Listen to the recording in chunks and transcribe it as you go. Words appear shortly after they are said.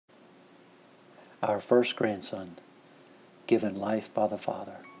Our first grandson, given life by the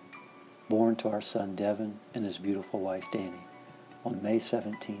Father, born to our son Devin and his beautiful wife Danny on May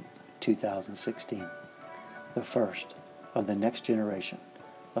 17, 2016, the first of the next generation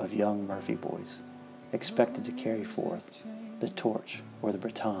of young Murphy boys expected to carry forth the torch or the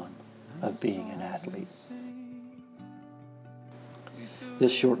baton of being an athlete.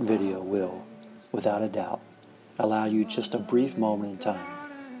 This short video will, without a doubt, allow you just a brief moment in time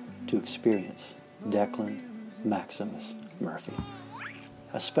to experience Declan Maximus Murphy,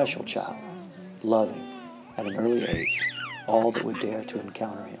 a special child, loving at an early age all that would dare to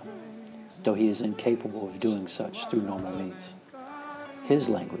encounter him, though he is incapable of doing such through normal means. His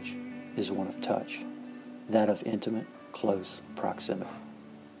language is one of touch, that of intimate, close proximity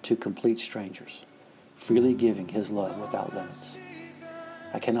to complete strangers, freely giving his love without limits.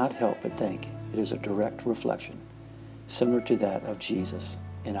 I cannot help but think it is a direct reflection, similar to that of Jesus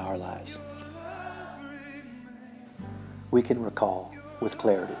in our lives. We can recall with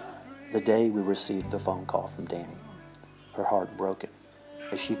clarity the day we received the phone call from Danny, her heart broken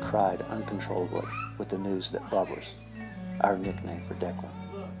as she cried uncontrollably with the news that Bubbers, our nickname for Declan,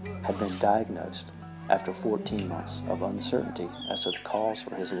 had been diagnosed after 14 months of uncertainty as to the cause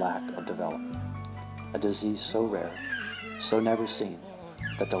for his lack of development, a disease so rare, so never seen,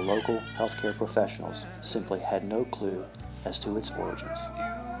 that the local healthcare professionals simply had no clue as to its origins.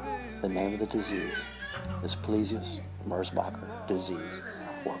 The name of the disease is Pelizaeus-Merzbacher disease,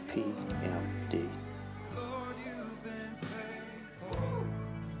 or PMD.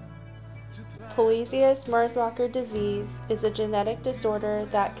 Pelizaeus-Merzbacher disease is a genetic disorder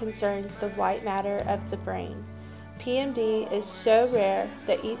that concerns the white matter of the brain. PMD is so rare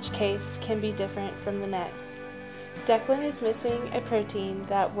that each case can be different from the next. Declan is missing a protein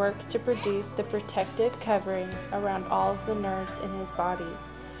that works to produce the protective covering around all of the nerves in his body.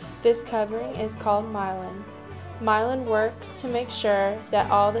 This covering is called myelin. Myelin works to make sure that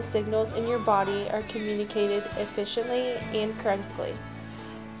all the signals in your body are communicated efficiently and correctly.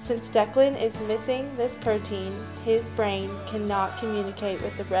 Since Declan is missing this protein, his brain cannot communicate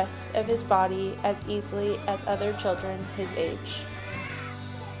with the rest of his body as easily as other children his age.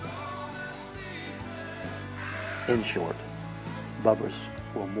 In short, Bubbers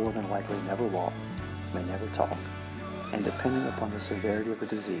will more than likely never walk, may never talk, and depending upon the severity of the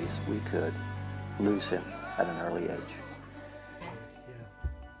disease, we could lose him at an early age.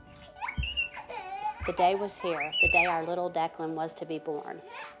 The day was here, the day our little Declan was to be born,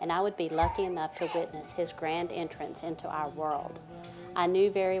 and I would be lucky enough to witness his grand entrance into our world. I knew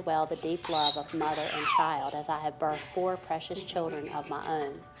very well the deep love of mother and child, as I had birthed 4 precious children of my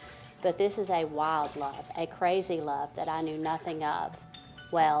own. But this is a wild love, a crazy love that I knew nothing of.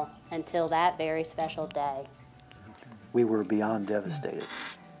 Well, until that very special day. We were beyond devastated,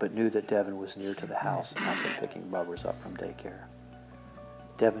 but knew that Devin was near to the house after picking Bubbers up from daycare.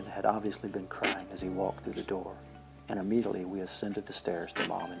 Devin had obviously been crying as he walked through the door, and immediately we ascended the stairs to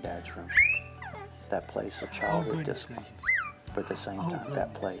Mom and Dad's room. That place of childhood discipline, but at the same time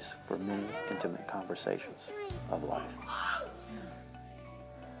that place for many intimate conversations of life.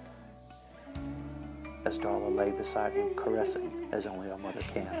 As Darla lay beside him, caressing as only a mother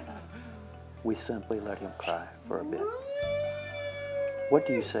can, we simply let him cry for a bit. What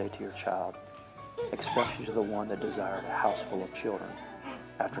do you say to your child, especially to the one that desired a house full of children,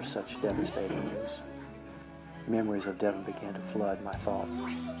 after such devastating news? Memories of Devin began to flood my thoughts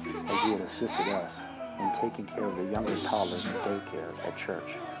as he had assisted us in taking care of the younger toddlers in daycare at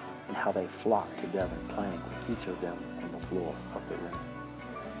church, and how they flocked to Devin, playing with each of them on the floor of the room.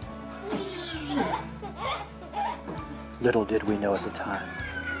 Little did we know at the time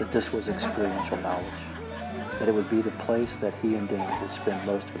that this was experiential knowledge, that it would be the place that he and Danny would spend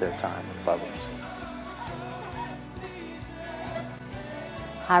most of their time with Bubbers.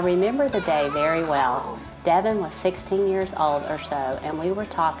 I remember the day very well. Devin was 16 years old or so, and we were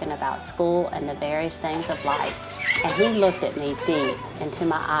talking about school and the various things of life. And he looked at me deep into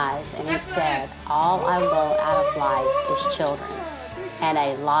my eyes and he said, "All I want out of life is children, and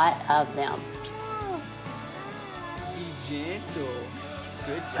a lot of them."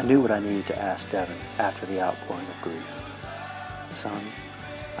 I knew what I needed to ask Devin after the outpouring of grief. Son,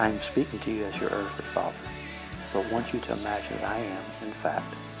 I am speaking to you as your earthly father, but want you to imagine that I am, in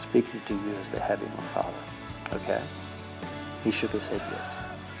fact, speaking to you as the heavenly Father, okay? He shook his head yes.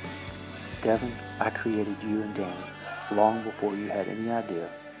 Devin, I created you and Danny long before you had any idea,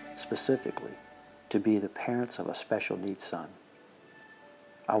 specifically, to be the parents of a special needs son.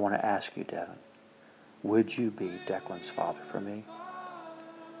 I want to ask you, Devin, would you be Declan's father for me?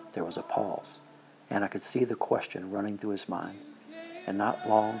 There was a pause, and I could see the question running through his mind, and not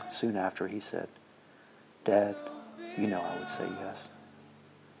long soon after he said, Dad, you know I would say yes.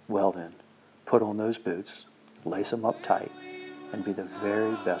 Well then, put on those boots, lace them up tight, and be the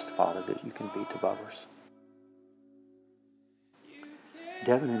very best father that you can be to Bubbers.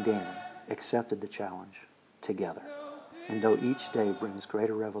 Devin and Danny accepted the challenge together, and though each day brings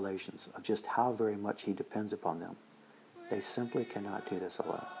greater revelations of just how very much he depends upon them, they simply cannot do this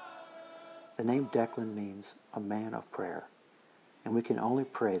alone. The name Declan means a man of prayer, and we can only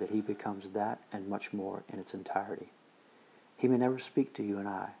pray that he becomes that and much more in its entirety. He may never speak to you and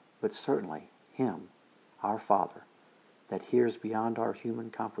I, but certainly him, our Father, that hears beyond our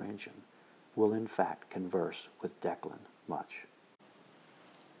human comprehension, will in fact converse with Declan much.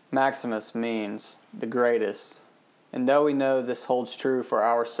 Maximus means the greatest, and though we know this holds true for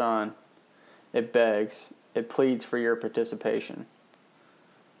our son, it begs, it pleads for your participation.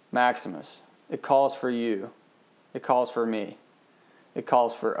 Maximus, it calls for you, it calls for me, it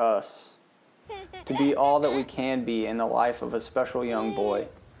calls for us to be all that we can be in the life of a special young boy,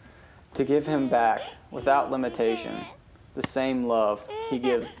 to give him back, without limitation, the same love he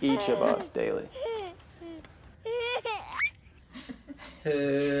gives each of us daily.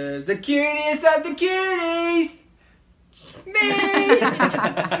 Who's the cutest of the cuties?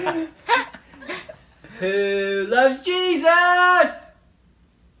 Me! Who loves Jesus?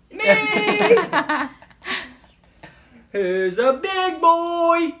 Me! Who's a big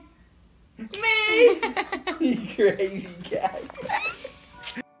boy? Me! You crazy cat.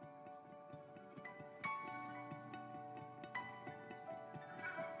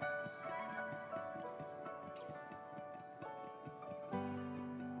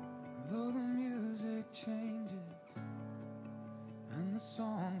 Though the music changes and the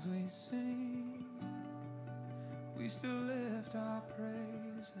songs we sing, we still lift our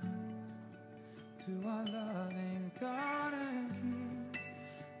praises to our loving God and King.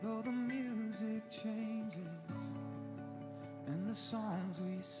 Though the music changes and the songs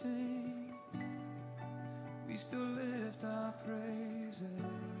we sing, we still lift our praises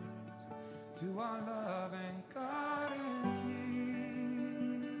to our loving God and King.